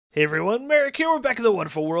Hey everyone, Merric here. We're back in the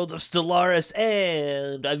wonderful world of Stellaris,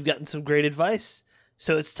 and I've gotten some great advice.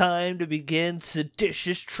 So it's time to begin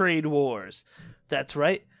seditious trade wars. That's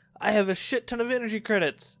right, I have a shit ton of energy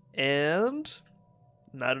credits, and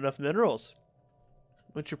not enough minerals.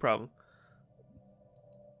 What's your problem?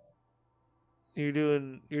 You're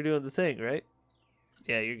doing the thing, right?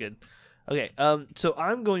 Yeah, you're good. Okay, so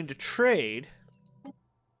I'm going to trade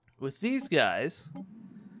with these guys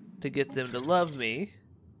to get them to love me.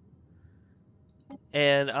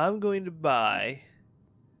 And I'm going to buy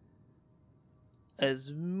as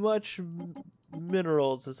much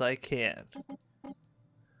minerals as I can.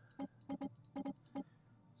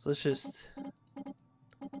 So let's just,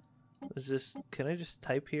 can I just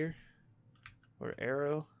type here? Or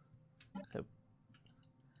arrow?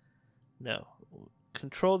 No.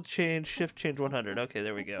 Control change, shift change 100. Okay,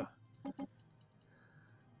 there we go.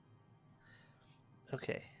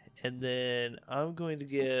 Okay, and then I'm going to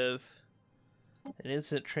give an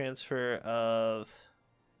instant transfer of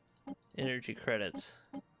energy credits.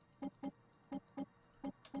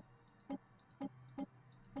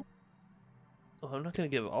 Oh, I'm not going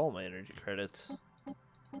to give all my energy credits.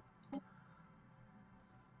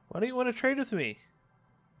 Why do you want to trade with me?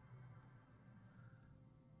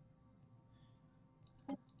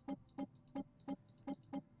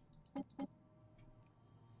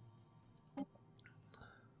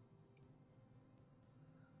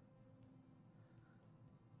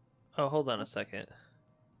 Oh, hold on a second.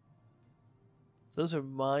 Those are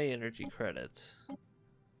my energy credits.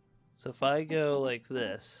 So if I go like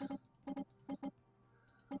this,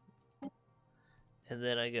 and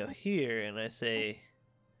then I go here and I say,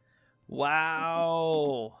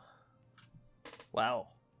 wow. Wow.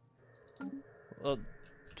 Well,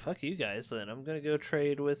 fuck you guys then. I'm gonna go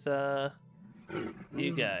trade with,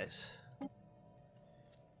 you guys.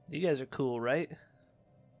 You guys are cool, right?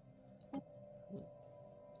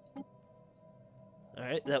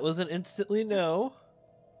 Alright, that was an instantly no.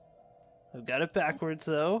 I've got it backwards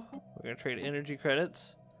though. We're gonna trade energy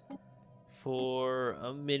credits for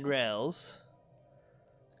minerals.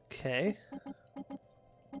 Okay.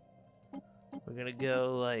 We're gonna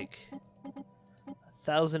go like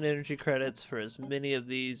 1,000 energy credits for as many of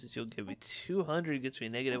these as you'll give me. 200 gets me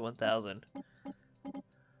negative 1,000.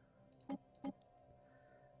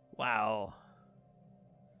 Wow.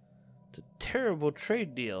 It's a terrible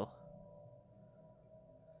trade deal.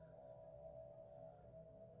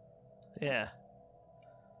 Yeah.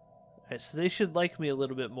 Alright, so they should like me a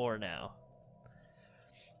little bit more now.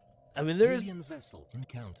 I mean, there's... Alien vessel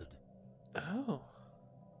encountered. Oh.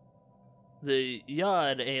 The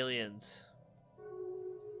Yod aliens.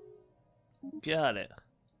 Got it.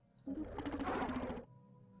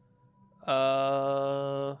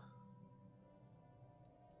 Alright,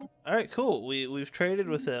 cool. We've traded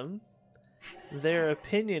with them. Their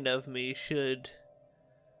opinion of me should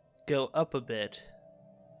go up a bit.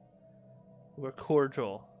 We're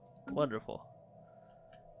cordial. Wonderful.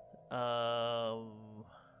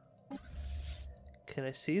 Can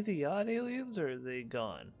I see the Yod aliens, or are they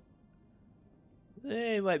gone?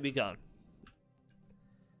 They might be gone.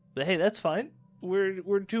 But hey, that's fine.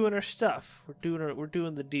 We're doing our stuff. We're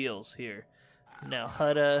doing the deals here. Now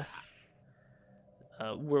Hutta,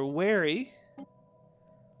 we're wary,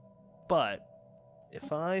 but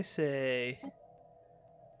if I say,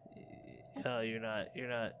 oh,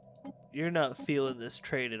 you're not feeling this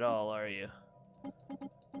trade at all, are you?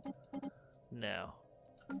 No.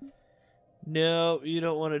 No, you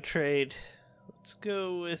don't want to trade. Let's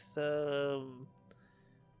go with, I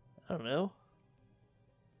don't know.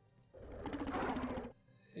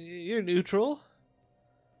 You're neutral.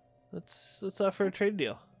 Let's offer a trade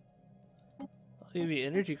deal. I'll give you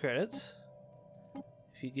energy credits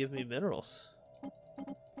if you give me minerals.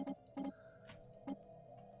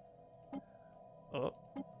 Oh.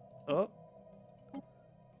 Oh.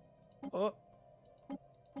 Oh.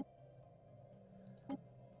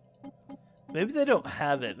 Maybe they don't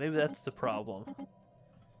have it. Maybe that's the problem.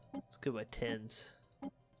 Let's go by tens.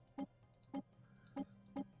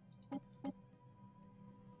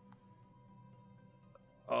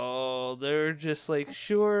 Oh, they're just like,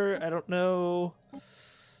 sure, I don't know.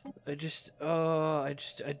 I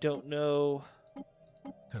don't know.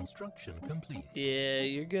 Construction complete. Yeah,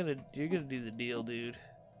 you're gonna do the deal, dude.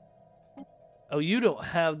 Oh, you don't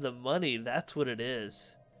have the money. That's what it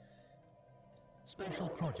is. Special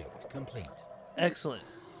project complete. Excellent.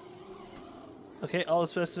 Okay, all the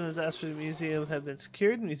specimens asked for the museum have been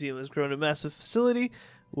secured. The museum has grown a massive facility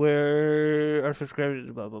where artificial gravity,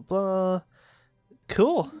 blah blah blah.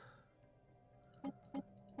 Cool.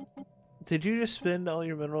 Did you just spend all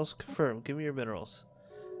your minerals? Confirm. Give me your minerals.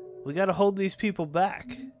 We gotta hold these people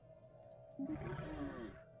back.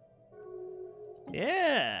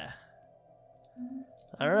 Yeah.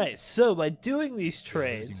 Alright, so by doing these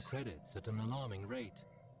They're losing trades... credits at an alarming rate.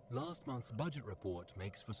 Last month's budget report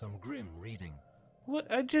makes for some grim reading.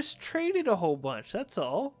 What? I just traded a whole bunch, that's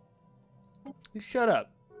all. You shut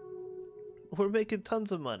up. We're making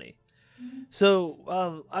tons of money.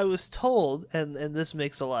 So, I was told, and this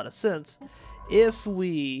makes a lot of sense, if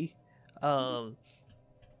we go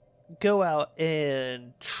out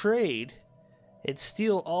and trade and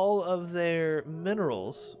steal all of their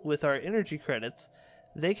minerals with our energy credits,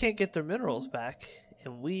 they can't get their minerals back,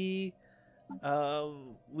 and we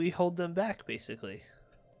hold them back, basically.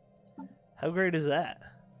 How great is that?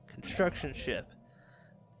 Construction ship.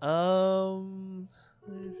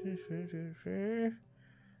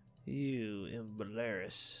 You in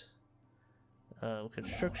Stellaris.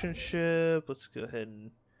 Construction ship. Let's go ahead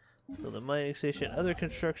and build a mining station. Other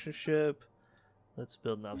construction ship. Let's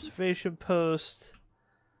build an observation post.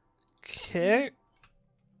 Okay.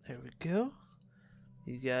 There we go.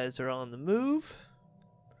 You guys are on the move.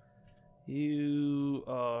 You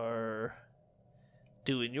are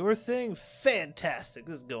doing your thing. Fantastic.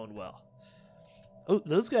 This is going well. Oh,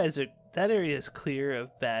 those guys are... That area is clear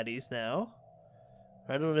of baddies now.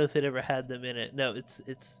 I don't know if it ever had them in it. No, it's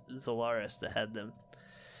Stellaris that had them.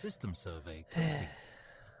 System survey complete.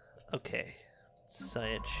 Okay.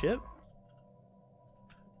 Science ship.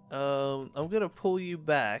 I'm gonna pull you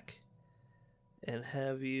back and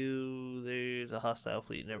have you... There's a hostile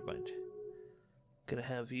fleet, never mind. Gonna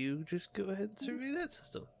have you just go ahead and survey that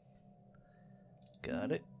system.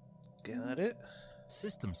 Got it. Got it.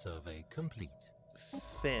 System survey complete.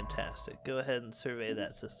 Fantastic. Go ahead and survey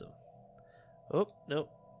that system. Oh, nope.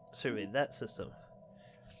 Survey that system.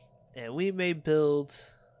 And we may build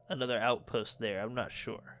another outpost there. I'm not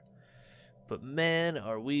sure. But man,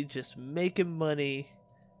 are we just making money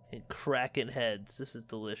and cracking heads. This is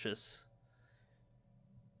delicious.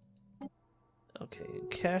 Okay,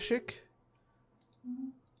 Kashik.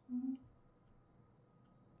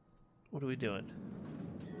 What are we doing?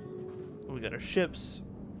 We got our ships.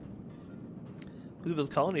 We built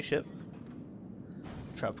a colony ship.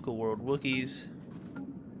 Tropical World Wookiees.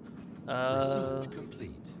 Research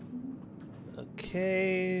complete.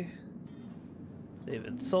 Okay. They've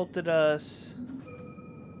insulted us.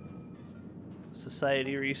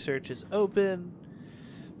 Society research is open.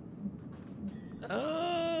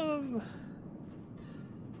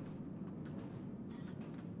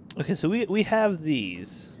 Okay, so we have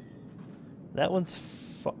these. That one's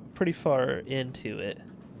pretty far into it.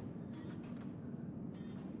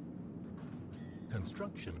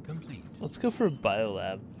 Construction complete. Let's go for a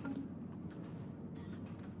biolab.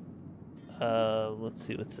 Let's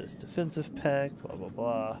see, what's this? Defensive pack, blah, blah,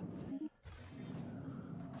 blah.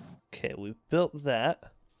 Okay, we built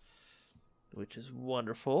that, which is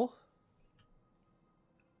wonderful.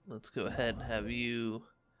 Let's go ahead and have you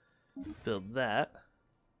build that.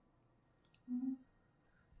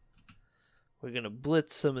 We're going to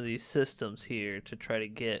blitz some of these systems here to try to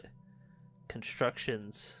get construction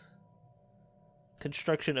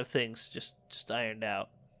of things just ironed out.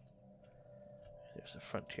 There's a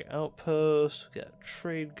frontier outpost. We got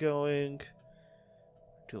trade going.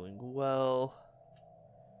 Doing well.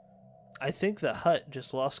 I think the Hutt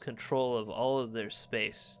just lost control of all of their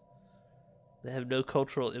space. They have no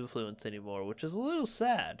cultural influence anymore, which is a little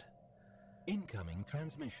sad. Incoming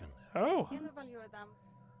transmission. Oh.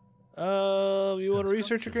 You want a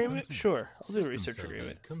research agreement? Complete. Sure, I'll do a System research survey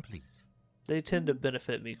agreement. complete. They tend to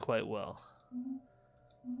benefit me quite well.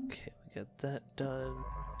 Okay, we got that done.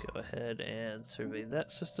 Go ahead and survey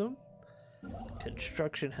that system.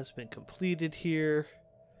 Construction has been completed here.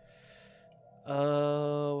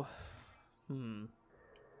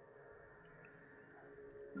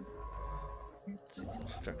 Let's see,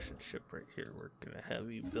 construction ship right here. We're gonna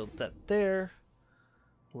have you build that there.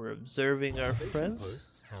 We're observing our Observation friends.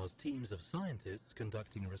 posts house teams of scientists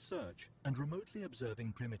conducting research and remotely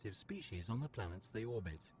observing primitive species on the planets they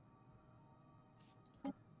orbit.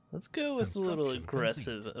 Let's go with a little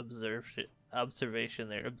Construction aggressive observation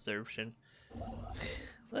there. Observation.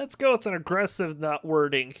 Let's go with an aggressive not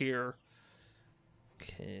wording here.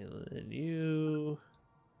 Okay, then you...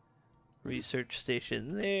 Research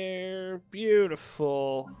station there.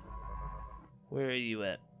 Beautiful. Where are you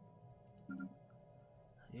at?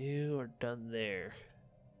 You are done there.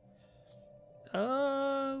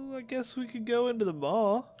 I guess we could go into the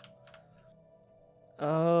mall.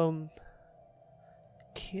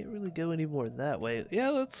 Can't really go any more that way. Yeah,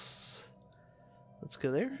 let's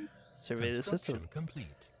go there. Survey the system. Complete.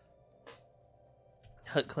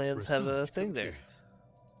 Hutt clans have a thing there.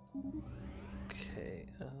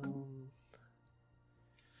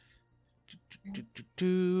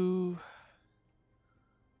 You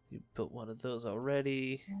built one of those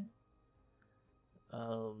already.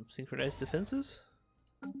 Synchronized defenses?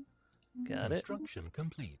 Got it. Construction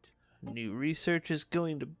complete. New research is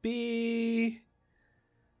going to be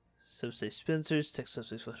subspace sensors, tech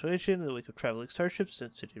subspace fluctuation in the wake of traveling starships,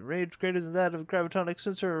 density range greater than that of a gravitonic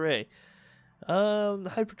sensor array.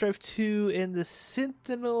 The hyperdrive 2 and the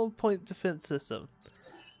sentinel point defense system.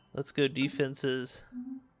 Let's go defenses.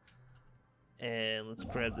 And let's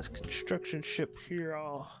grab this construction ship here.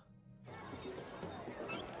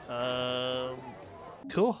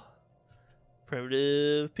 Cool.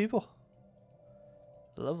 Primitive people.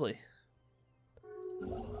 Lovely.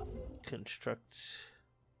 Construct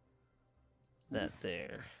that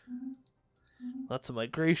there. Lots of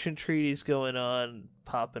migration treaties going on,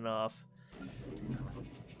 popping off.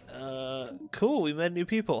 Cool, we met new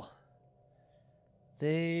people.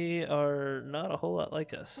 They are not a whole lot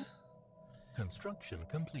like us. Construction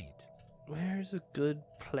complete. Where's a good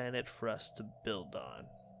planet for us to build on?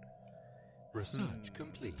 Research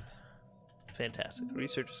complete. Fantastic.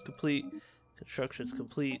 Research is complete. Construction is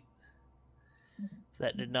complete.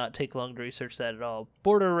 That did not take long to research that at all.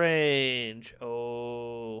 Border range.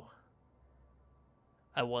 Oh.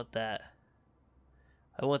 I want that.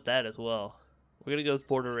 I want that as well. We're going to go with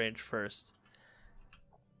border range first.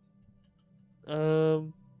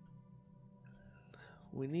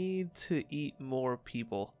 We need to eat more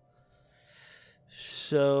people.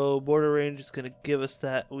 So border range is going to give us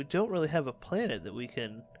that. We don't really have a planet that we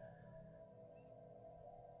can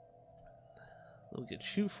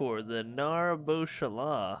shoot for. The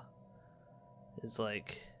Naraboshala is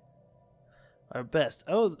like our best.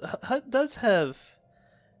 Oh, Hut does have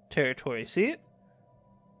territory. See it?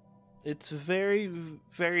 It's very,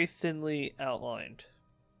 very thinly outlined.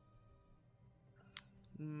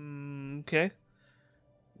 Okay.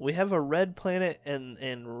 We have a red planet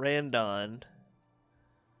and Randon,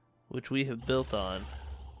 which we have built on.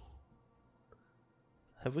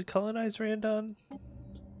 Have we colonized Randon?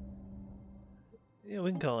 Yeah,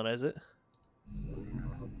 we can colonize it.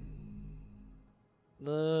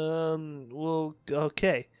 Well,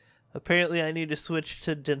 okay. Apparently I need to switch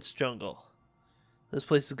to dense jungle. This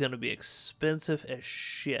place is going to be expensive as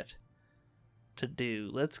shit to do.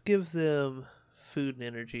 Let's give them food and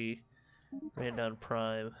energy. Randon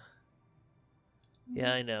Prime.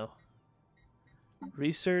 Yeah, I know.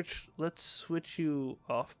 Research. Let's switch you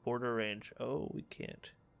off border range. Oh, we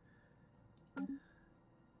can't.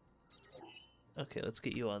 Okay, let's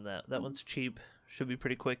get you on that. That one's cheap. Should be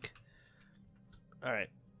pretty quick. Alright.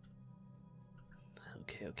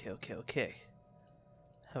 Okay.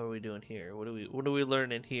 How are we doing here? What are we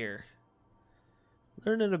learning here?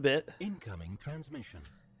 Learning a bit. Incoming transmission.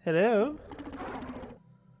 Hello?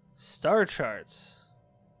 Star charts.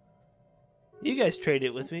 You guys trade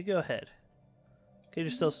it with me. Go ahead. Get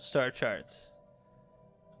yourself some star charts.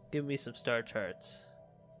 Give me some star charts.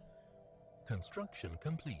 Construction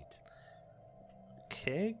complete.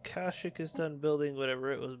 Okay, Kashik is done building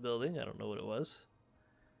whatever it was building. I don't know what it was.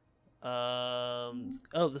 Oh,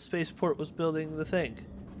 the spaceport was building the thing.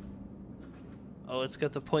 Oh, it's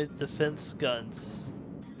got the point defense guns.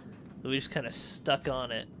 We just kind of stuck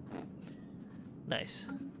on it. Nice.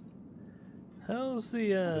 How's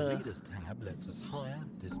the leaders tab lets us hire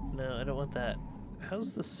this. No, I don't want that.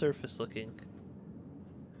 How's the surface looking?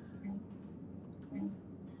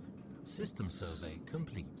 System survey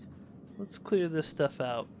complete. Let's clear this stuff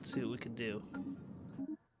out, see what we can do.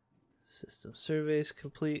 System surveys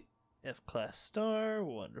complete. F-class star,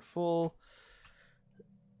 wonderful.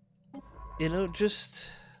 You know, just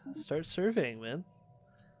start surveying, man.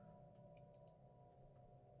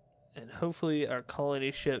 And hopefully our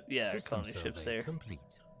colony ship, yeah, System our colony ship's survey there. complete.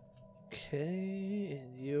 Okay,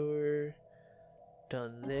 and you're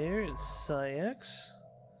done there in Psyx.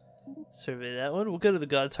 Survey that one. We'll go to the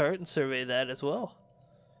God's Heart and survey that as well.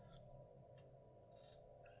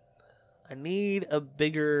 I need a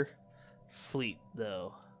bigger fleet,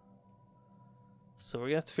 though. So we're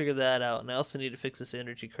going to have to figure that out. And I also need to fix this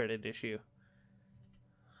energy credit issue.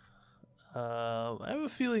 I have a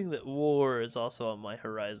feeling that war is also on my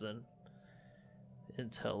horizon.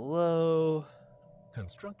 Intel low.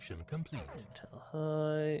 Construction complete. Intel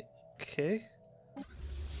high. Okay.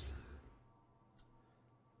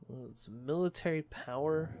 Well, it's military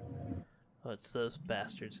power. Oh, it's those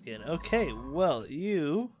bastards again. Okay, well,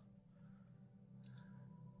 you...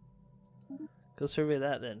 go survey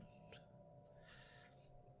that then.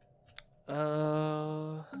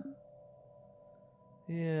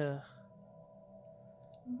 Yeah.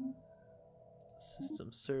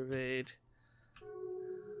 System surveyed.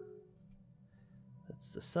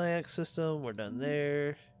 It's the SciAC system. We're done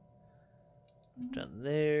there. Done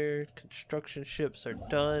there. Construction ships are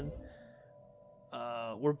done.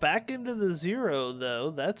 We're back into the 0 though.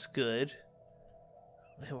 That's good.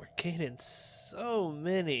 Man, we're gaining so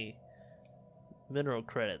many mineral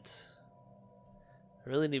credits. I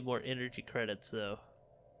really need more energy credits though.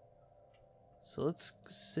 So let's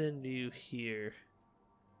send you here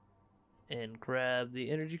and grab the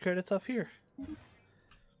energy credits off here.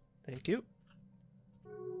 Thank you.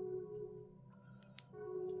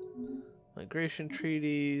 Migration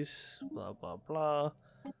treaties, blah blah blah.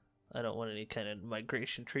 I don't want any kind of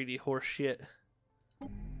migration treaty horse shit.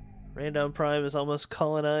 Random Prime is almost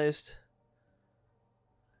colonized.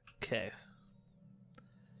 Okay.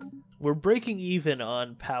 We're breaking even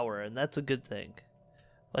on power, and that's a good thing.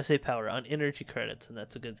 Well, I say power, on energy credits, and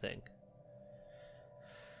that's a good thing.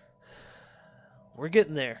 We're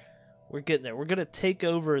getting there. We're getting there. We're going to take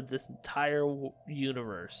over this entire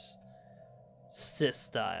universe. Sith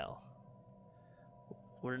style.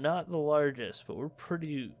 We're not the largest, but we're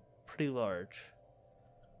pretty large.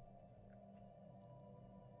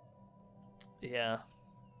 Yeah.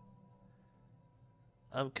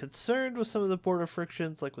 I'm concerned with some of the border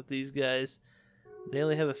frictions, like with these guys. They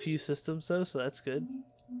only have a few systems, though, so that's good.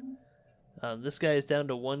 This guy is down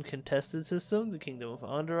to 1 contested system, the Kingdom of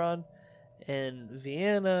Onderon. And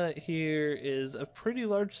Vienna here is a pretty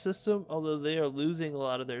large system, although they are losing a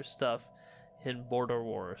lot of their stuff in border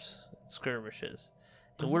wars, skirmishes.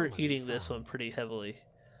 And we're eating this one pretty heavily.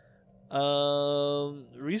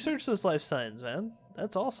 Research those life signs, man.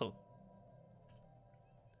 That's awesome.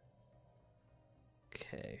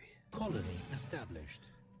 Okay. Colony established.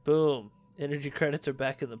 Boom. Energy credits are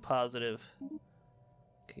back in the positive.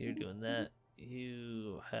 Okay, you're doing that.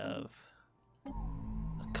 You have a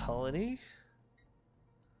colony.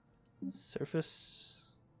 Surface.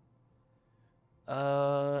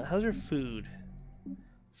 How's your food?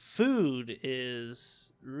 Food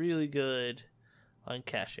is really good on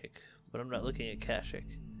Kashyyyk, but I'm not looking at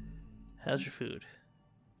Kashyyyk. How's your food?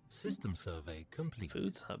 System survey complete.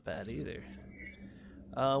 Food's not bad either.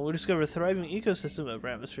 We discovered a thriving ecosystem of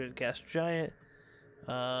atmospheric gas giant.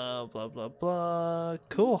 Blah blah blah.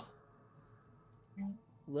 Cool.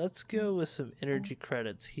 Let's go with some energy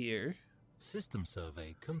credits here. System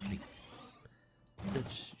survey complete.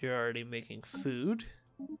 Since you're already making food.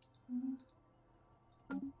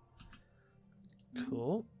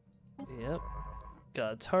 Cool. Yep.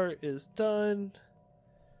 God's Heart is done.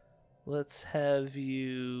 Let's have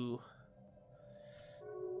you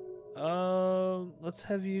go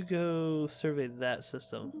survey that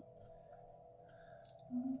system.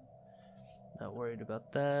 Not worried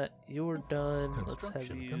about that. You're done. Let's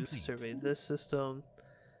have you survey this system.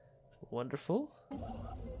 Wonderful.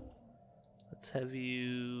 Let's have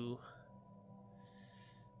you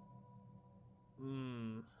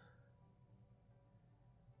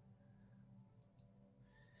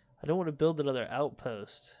I don't want to build another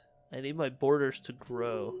outpost. I need my borders to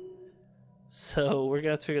grow. So we're going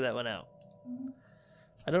to have to figure that one out.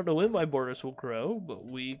 I don't know when my borders will grow, but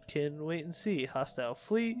we can wait and see. Hostile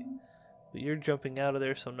fleet. But you're jumping out of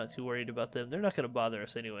there, so I'm not too worried about them. They're not going to bother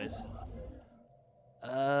us anyways.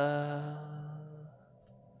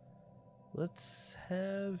 Let's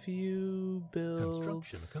have you build...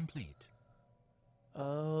 Construction complete.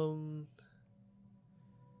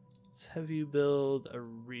 Let's have you build a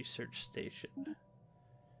research station.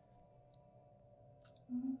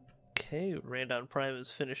 Okay, Randon Prime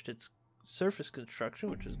has finished its surface construction,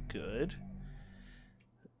 which is good.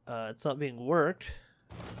 It's not being worked.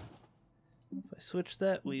 If I switch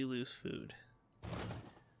that, we lose food.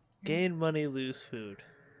 Gain money, lose food.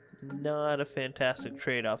 Not a fantastic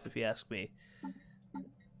trade-off, if you ask me.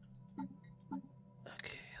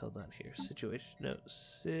 Okay, hold on here.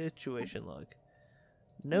 Situation log.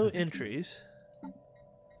 No entries.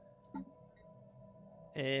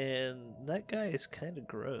 And that guy is kind of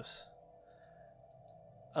gross.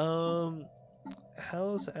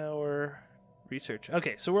 How's our research?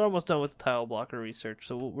 Okay, so we're almost done with the tile blocker research,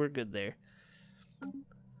 so we're good there.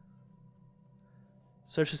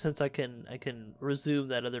 Especially since I can resume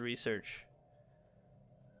that other research.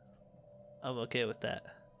 I'm okay with that.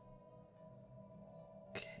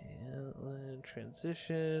 Okay, outline,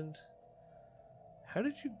 transition. How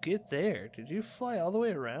did you get there? Did you fly all the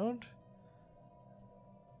way around?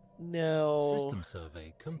 No. System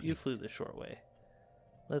survey complete. You flew the short way.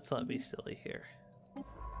 Let's not be silly here.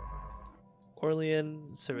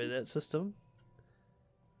 Orlean, survey that system.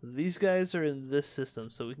 These guys are in this system,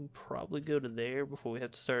 so we can probably go to there before we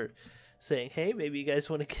have to start saying, hey, maybe you guys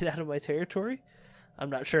want to get out of my territory. I'm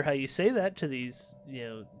not sure how you say that to these,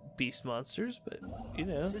 beast monsters, but you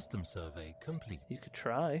know, System survey complete. you could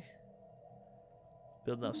try.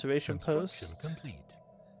 Build an observation Construction post. complete.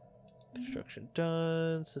 Construction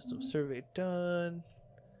done. System survey done.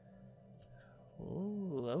 Oh,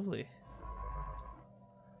 lovely.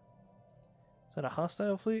 Is that a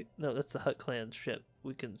hostile fleet? No, that's the Hut Clan ship.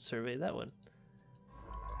 We can survey that one.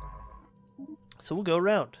 So we'll go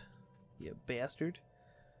around. You bastard.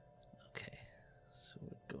 Okay. So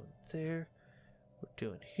we're going there. We're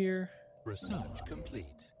doing here. Research complete.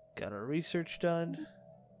 Got our research done.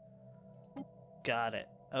 Got it.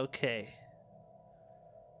 Okay.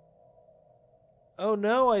 Oh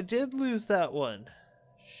no, I did lose that one.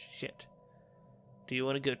 Shit. Do you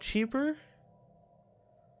want to go cheaper?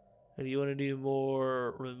 Or do you want to do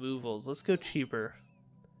more removals? Let's go cheaper.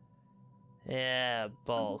 Yeah,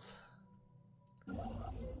 balls.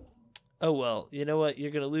 Oh well, you know what?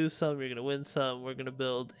 You're going to lose some, you're going to win some. We're going to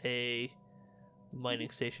build a mining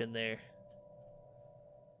station there.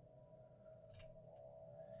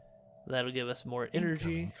 That'll give us more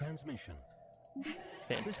energy. Incoming transmission.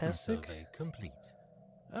 System Fantastic. survey complete.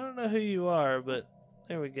 I don't know who you are, but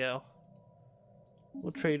there we go.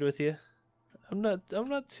 We'll trade with you. I'm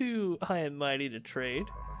not too high and mighty to trade.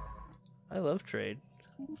 I love trade.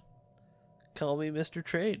 Call me Mr.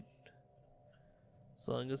 Trade. As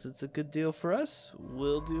long as it's a good deal for us,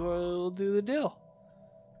 we'll do the deal.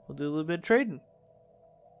 We'll do a little bit of trading.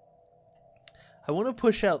 I want to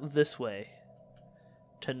push out this way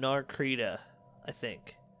to Narkrita, I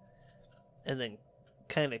think. And then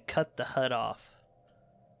kind of cut the hut off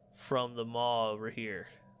from the maw over here.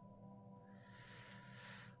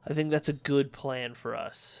 I think that's a good plan for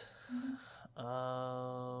us.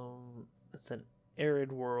 It's an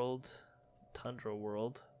arid world, tundra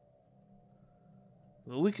world. I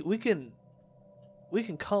mean, we can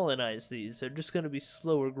colonize these. They're just going to be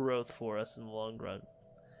slower growth for us in the long run.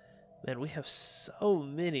 Man, we have so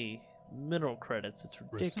many mineral credits. It's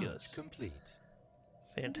ridiculous. Research complete.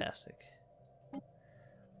 Fantastic.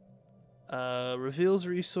 Reveals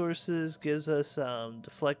resources, gives us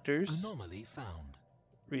deflectors. Anomaly found.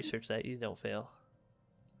 Research that, you don't fail.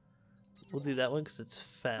 We'll do that one because it's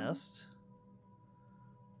fast.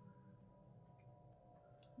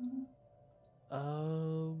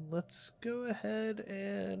 Let's go ahead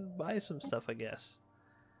and buy some stuff, I guess.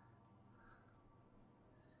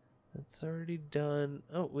 That's already done.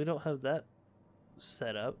 Oh, we don't have that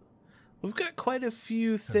set up. We've got quite a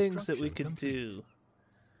few things that we could do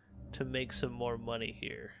to make some more money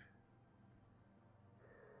here.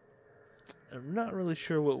 I'm not really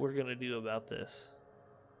sure what we're going to do about this.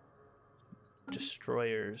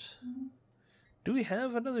 Destroyers. Do we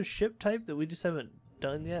have another ship type that we just haven't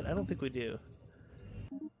done yet? I don't think we do.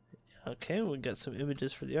 Okay, we got some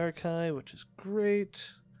images for the archive, which is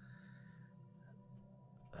great.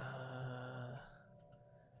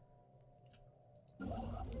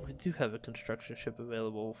 We do have a construction ship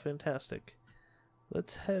available. Fantastic.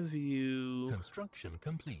 Let's have you... Construction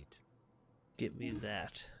complete. Get me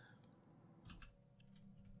that.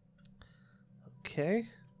 Okay.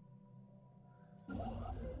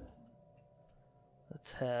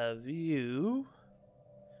 Let's have you...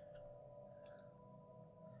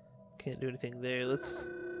 Can't do anything there. Let's...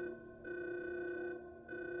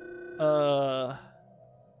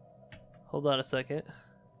 Hold on a second.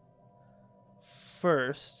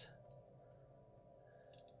 First...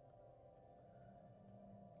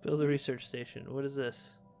 Build a research station. What is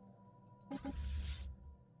this?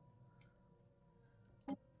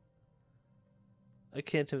 I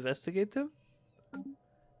can't investigate them?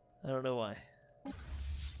 I don't know why.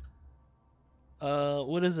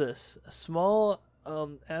 What is this? A small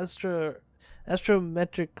astrometric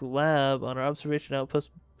lab on our observation outpost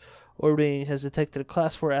orbiting has detected a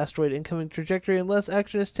class 4 asteroid incoming trajectory. Unless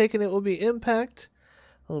action is taken, it will be impact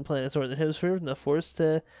on the planet's northern hemisphere and the force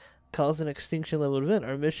to cause an extinction level event.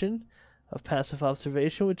 Our mission of passive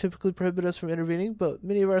observation would typically prohibit us from intervening, but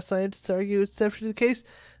many of our scientists argue it's definitely the case.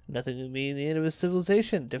 Nothing would mean the end of a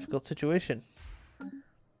civilization. Difficult situation.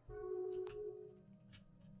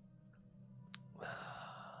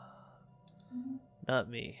 Not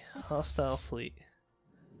me. Hostile fleet.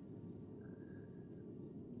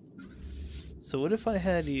 So what if I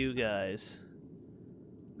had you guys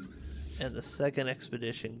and the second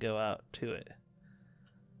expedition go out to it?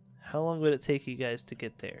 How long would it take you guys to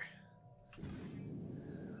get there?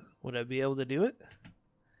 Would I be able to do it?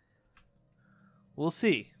 We'll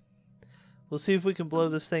see. We'll see if we can blow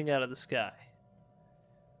this thing out of the sky.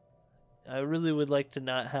 I really would like to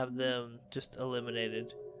not have them just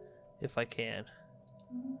eliminated if I can.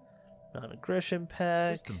 Non-aggression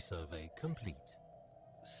pack. System survey complete.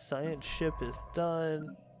 Science ship is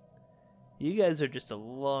done. You guys are just a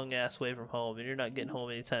long ass way from home, and you're not getting home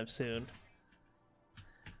anytime soon.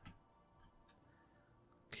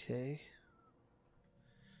 Okay.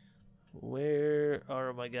 Where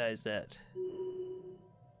are my guys at?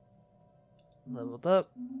 Leveled up.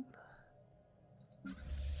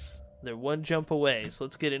 They're one jump away, so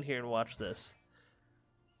let's get in here and watch this.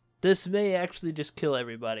 This may actually just kill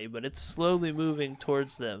everybody, but it's slowly moving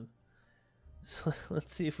towards them. So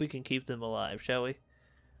let's see if we can keep them alive, shall we?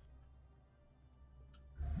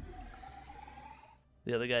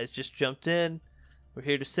 The other guys just jumped in. We're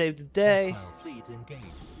here to save the day. Fleet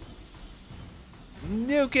engaged.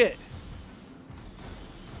 Nuke it!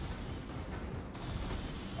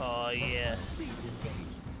 Oh yeah. Fleet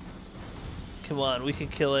engaged. Come on, we can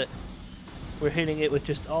kill it. We're hitting it with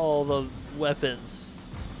just all the weapons.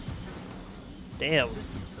 Damn.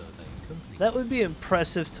 System survey complete. That would be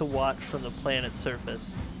impressive to watch from the planet's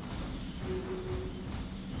surface.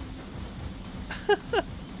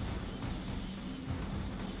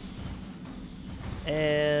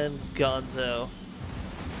 And Gonzo.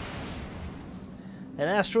 An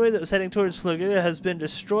asteroid that was heading towards Crusader has been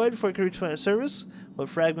destroyed before it could reach planet surface. When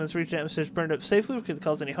fragments reached the atmosphere, burned up safely, could it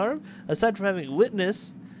cause any harm? Aside from having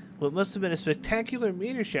witnessed what must have been a spectacular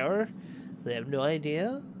meteor shower, they have no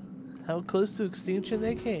idea how close to extinction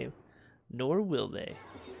they came. Nor will they.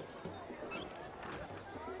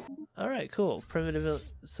 Alright, cool. Primitive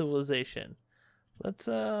civilization. Let's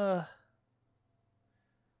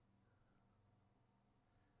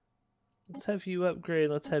have you upgrade.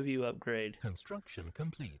 Let's have you upgrade. Construction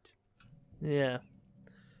complete. Yeah.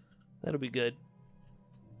 That'll be good.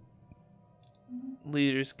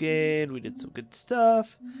 Leaders gained. We did some good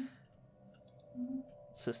stuff.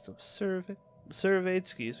 System surveyed,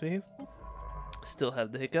 excuse me. Still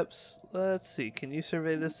have the hiccups. Let's see. Can you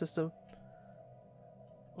survey this system?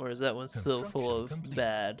 Or is that one still full of complete.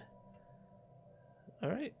 bad?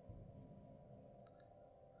 Alright.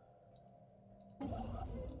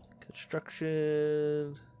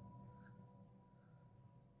 Construction.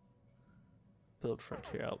 Build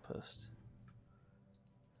frontier outpost.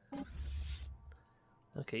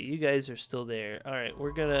 Okay, you guys are still there. Alright,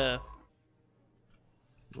 we're gonna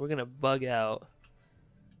bug out.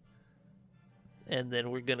 And then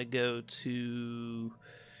we're gonna go to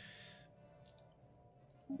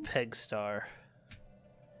Pegstar.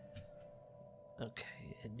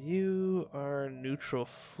 Okay, and you are neutral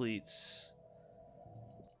fleets.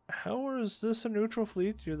 How is this a neutral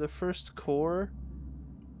fleet? You're the first core?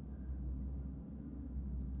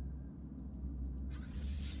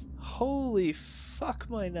 Holy fuck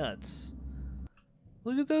my nuts.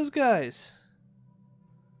 Look at those guys.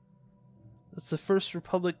 That's the first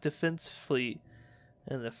Republic Defense Fleet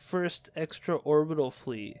and the first extra orbital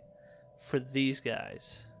fleet for these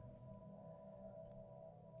guys.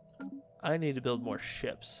 I need to build more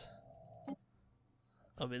ships.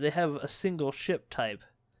 I mean, they have a single ship type.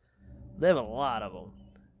 They have a lot of them.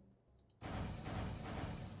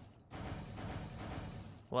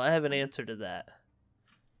 Well, I have an answer to that.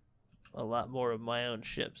 A lot more of my own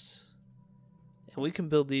ships. And we can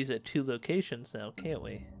build these at 2 locations now, can't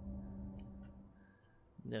we?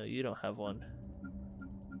 No, you don't have one.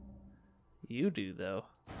 You do, though.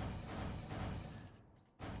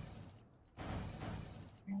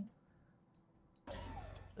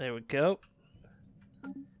 There we go.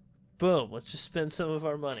 Boom, let's just spend some of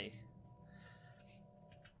our money.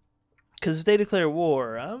 Because if they declare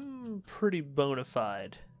war, I'm pretty bona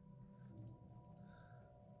fide.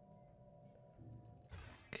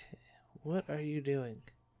 Okay, what are you doing?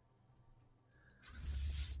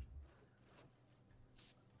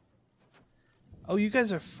 Oh, you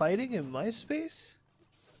guys are fighting in my space?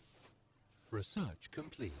 Research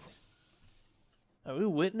complete. Are we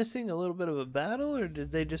witnessing a little bit of a battle, or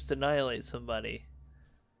did they just annihilate somebody?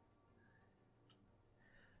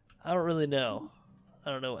 I don't really know. I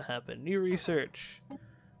don't know what happened. New research.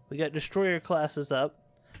 We got destroyer classes up.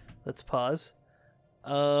 Let's pause.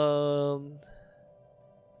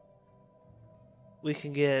 We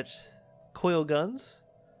can get coil guns,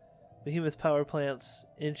 behemoth power plants,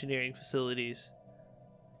 engineering facilities.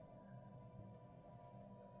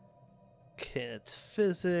 Okay, it's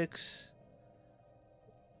physics.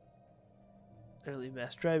 Early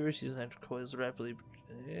mass drivers using hydrogen coils rapidly.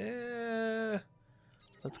 Yeah.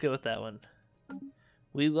 Let's go with that one.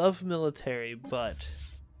 We love military, but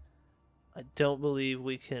I don't believe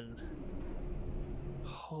we can.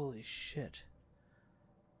 Holy shit.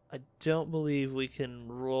 I don't believe we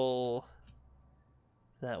can roll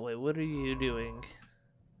that way. What are you doing?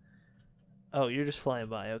 Oh, you're just flying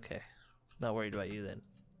by. Okay. Not worried about you then.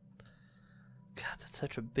 God, that's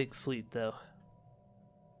such a big fleet, though.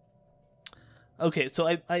 Okay,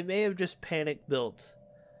 so I may have just panic built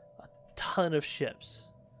a ton of ships.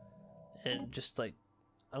 And just like,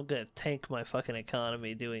 I'm gonna tank my fucking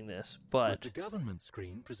economy doing this, but... the government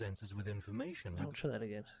screen presents us with information. Don't show that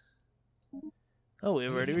again. Oh,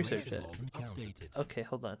 we've already researched it. Updated. Okay,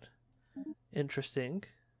 hold on. Interesting.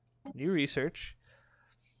 New research.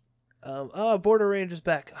 Oh, border range is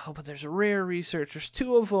back. Oh, but there's a rare research. There's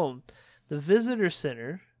 2 of them. The visitor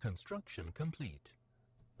center. Construction complete.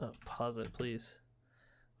 Oh, pause it, please.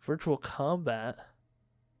 Virtual combat.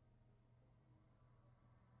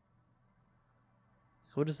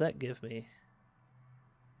 What does that give me?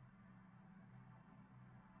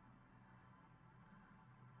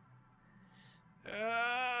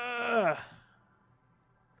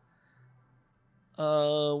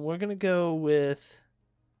 We're gonna go with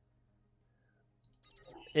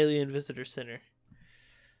Alien Visitor Center.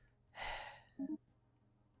 Okay,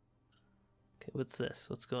 what's this?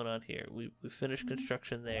 What's going on here? We finished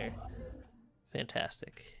construction there.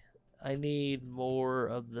 Fantastic. I need more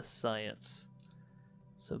of the science.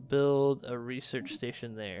 So build a research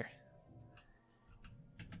station there.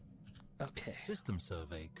 Okay. System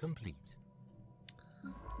survey complete.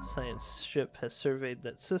 Science ship has surveyed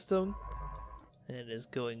that system and is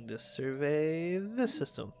going to survey this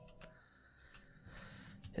system.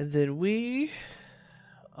 And then we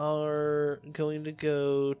are going to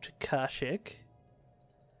go to Kashyyyk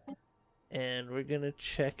and we're going to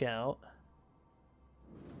check out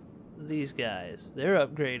these guys. They're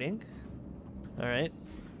upgrading. Alright.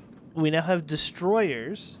 We now have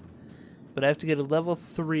destroyers, but I have to get a level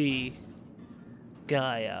 3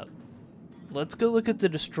 guy up. Let's go look at the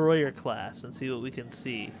destroyer class and see what we can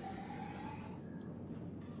see.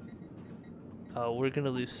 Oh, we're gonna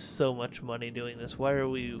lose so much money doing this. Why are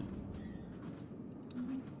we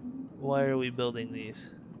building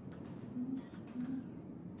these?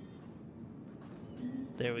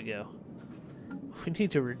 There we go. We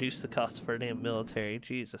need to reduce the cost of our damn military.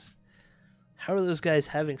 Jesus. How are those guys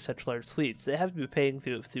having such large fleets? They have to be paying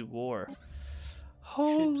through war.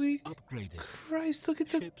 Holy Christ, look at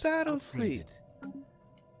the battle fleet.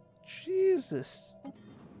 Jesus.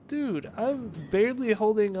 Dude, I'm barely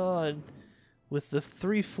holding on with the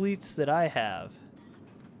 3 fleets that I have.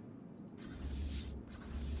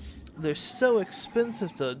 They're so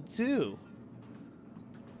expensive to do.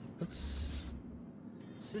 Let's...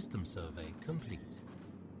 System survey complete.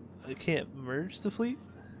 I can't merge the fleet?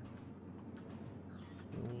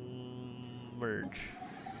 Merge.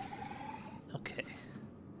 Okay.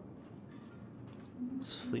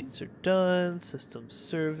 Those fleets are done. System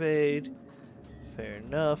surveyed. Fair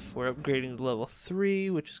enough. We're upgrading to level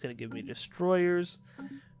 3, which is going to give me destroyers,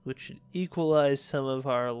 which should equalize some of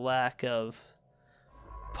our lack of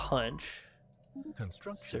punch.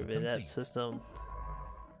 Survey complete. that system.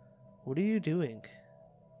 What are you doing?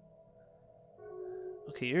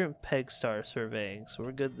 Okay, you're in Pegstar surveying, so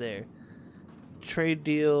we're good there. Trade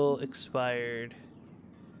deal expired.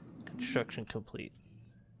 Construction complete.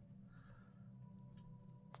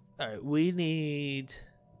 Alright, we need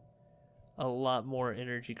a lot more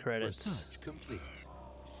energy credits. Research complete.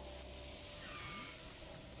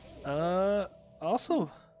 Awesome.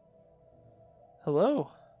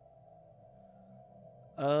 Hello.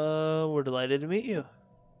 We're delighted to meet you.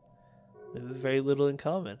 We have very little in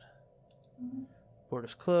common.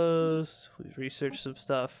 Borders closed. We've researched some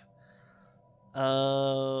stuff.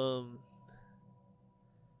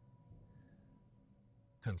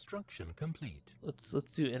 Construction complete. Let's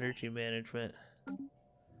do energy management.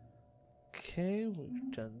 Okay,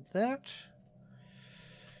 we've done that.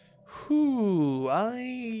 Whew,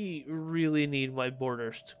 I really need my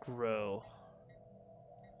borders to grow.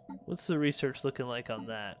 What's the research looking like on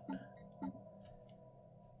that?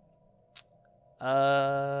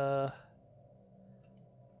 I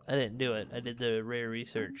didn't do it. I did the rare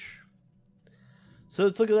research. So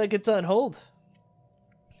it's looking like it's on hold.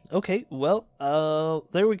 Okay, well,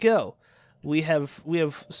 there we go. We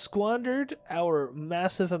have squandered our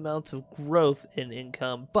massive amounts of growth in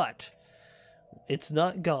income, but it's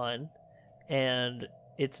not gone, and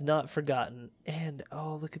it's not forgotten. And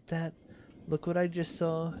oh, look at that! Look what I just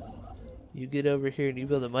saw. You get over here and you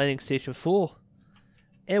build a mining station full,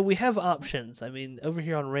 and we have options. I mean, over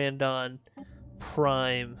here on Randon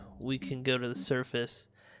Prime, we can go to the surface,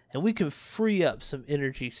 and we can free up some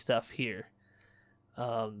energy stuff here.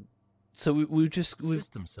 So we've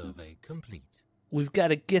System survey complete. We've got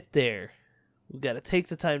to get there. We've got to take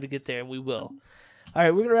the time to get there, and we will. All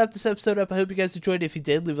right, we're gonna wrap this episode up. I hope you guys enjoyed it. If you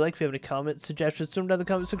did, leave a like. If you have any comments, suggestions, throw them down in the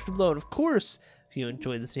comment section below. And of course, if you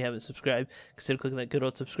enjoyed this and you haven't subscribed, consider clicking that good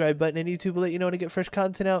old subscribe button. And YouTube will let you know when I get fresh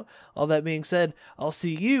content out. All that being said, I'll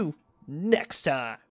see you next time.